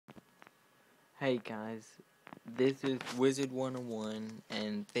Hey guys, this is Wizard 101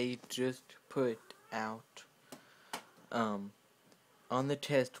 and they just put out on the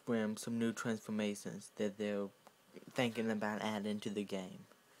test room some new transformations that they're thinking about adding to the game.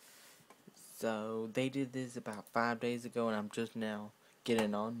 So they did this about 5 days ago and I'm just now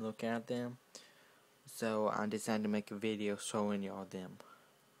getting on looking at them. So I decided to make a video showing y'all them.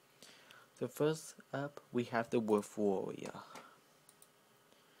 So first up we have the Wolf Warrior.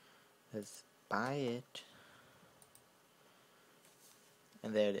 Let's buy it.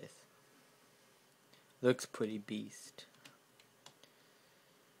 And there it is. Looks pretty beast.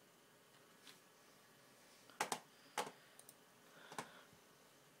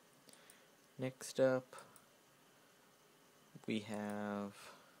 Next up, we have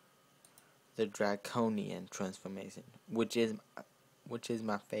the Draconian transformation, which is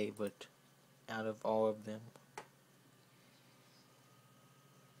my favorite out of all of them.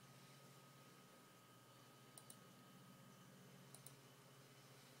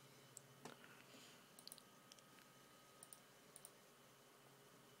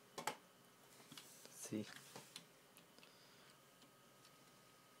 Let's see.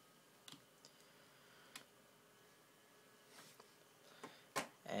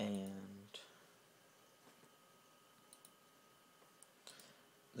 And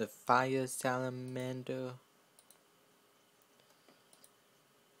the Fire Salamander.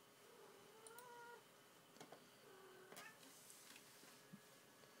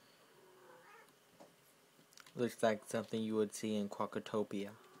 Looks like something you would see in Quackatopia.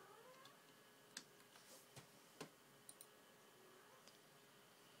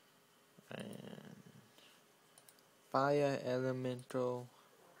 And Fire Elemental.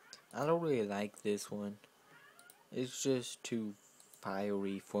 I don't really like this one. It's just too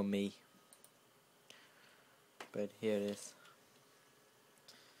fiery for me. But here it is.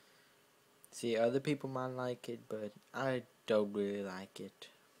 See, other people might like it, but I don't really like it.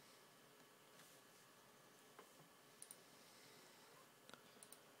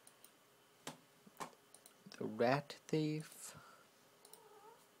 The Rat Thief.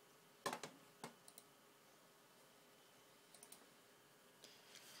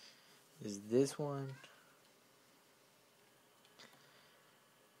 Is this one.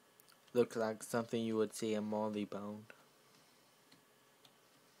 Looks like something you would see in Marleybone.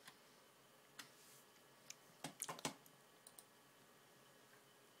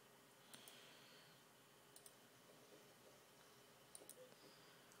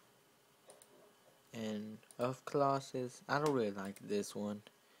 And of Colossus, I don't really like this one.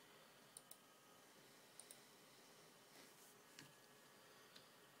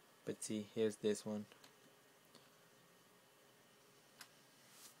 But see, here's this one.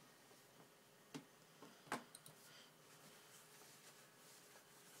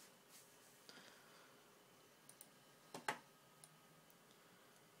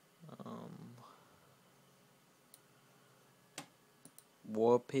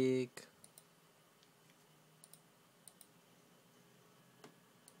 Warpig.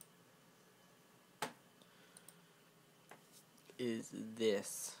 Is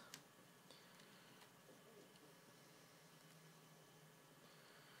this.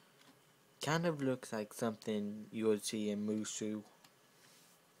 Kind of looks like something you would see in Musou.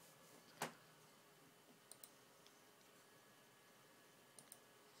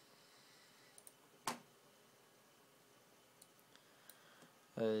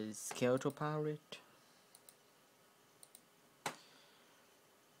 A Skeletal Pirate.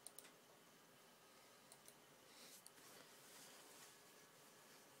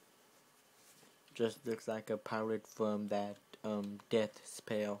 Just looks like a pirate from that Death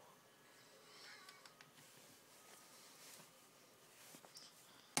Spell.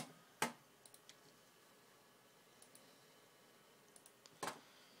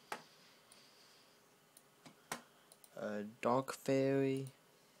 A Dark Fairy.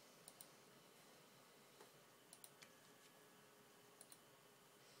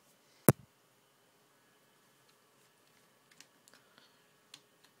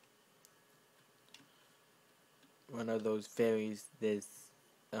 One of those fairies that's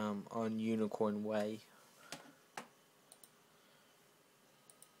on Unicorn Way.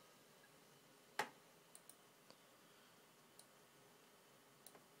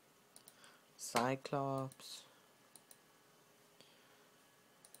 Cyclops.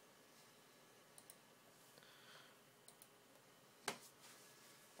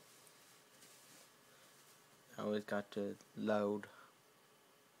 I always got to load.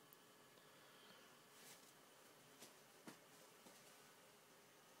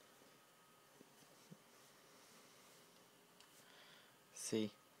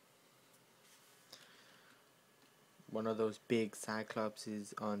 See. one of those big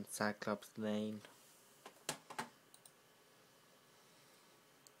Cyclopses on Cyclops Lane.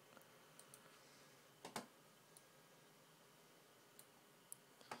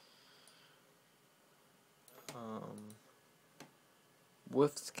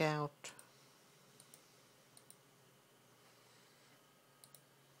 Wolf Scout.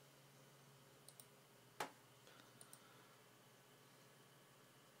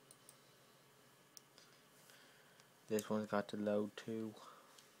 This one's got to load too.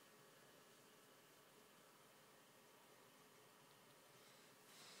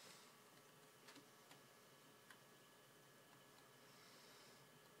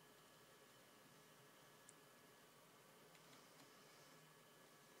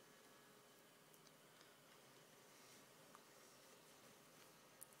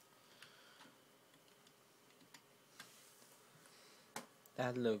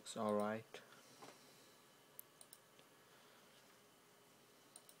 That looks alright.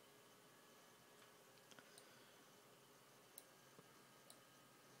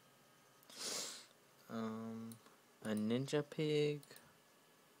 A Ninja Pig.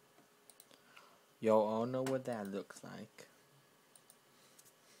 Y'all all know what that looks like.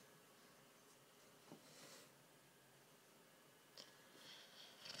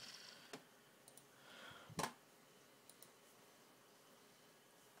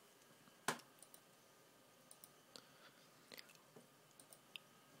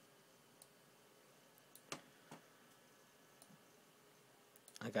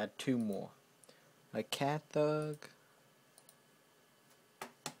 I got two more. A Cat Thug.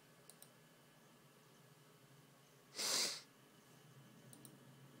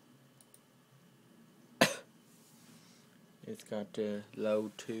 It's got to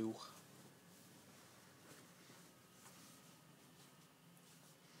load too.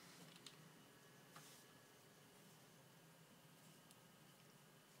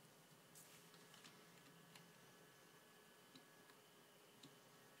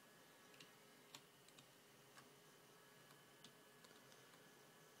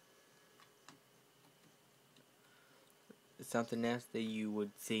 Something else that you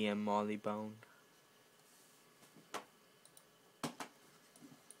would see in Mollybone.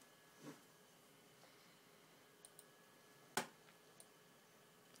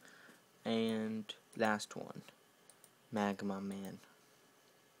 And last one, Magma Man.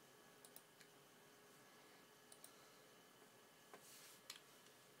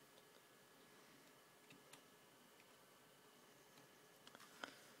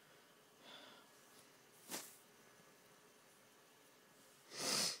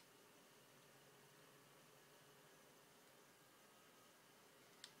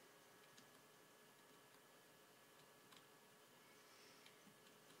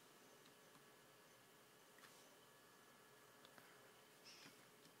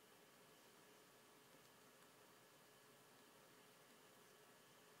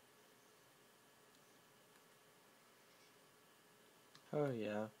 Hurry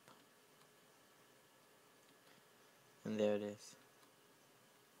up. And there it is.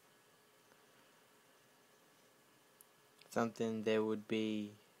 Something that would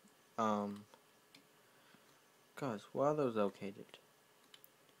be, gosh, where are those located?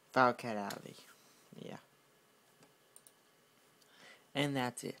 Firecat Alley. Yeah. And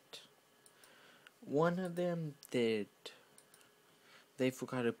that's it. One of them that they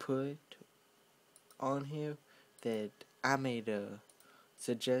forgot to put on here that I made a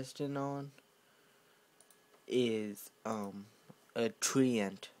suggestion on is a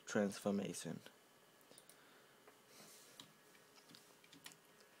Treant transformation.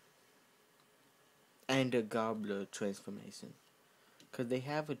 And a Gobbler transformation. Because they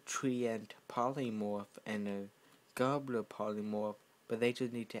have a Treant polymorph and a Gobbler polymorph, but they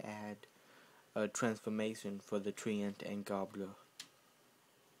just need to add a transformation for the Treant and Gobbler.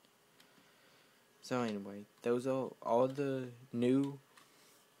 So anyway, those are all the new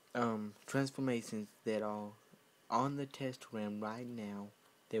transformations that are on the test RAM right now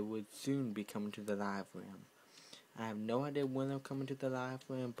that would soon be coming to the live RAM. I have no idea when they're coming to the live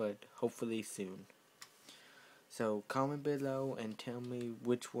RAM, but hopefully soon. So comment below and tell me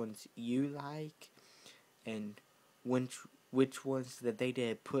which ones you like and which ones that they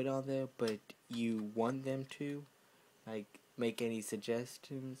did put on there but you want them to. Like, make any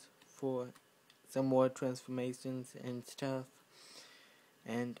suggestions for some more transformations and stuff.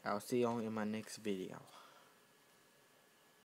 And I'll see y'all in my next video.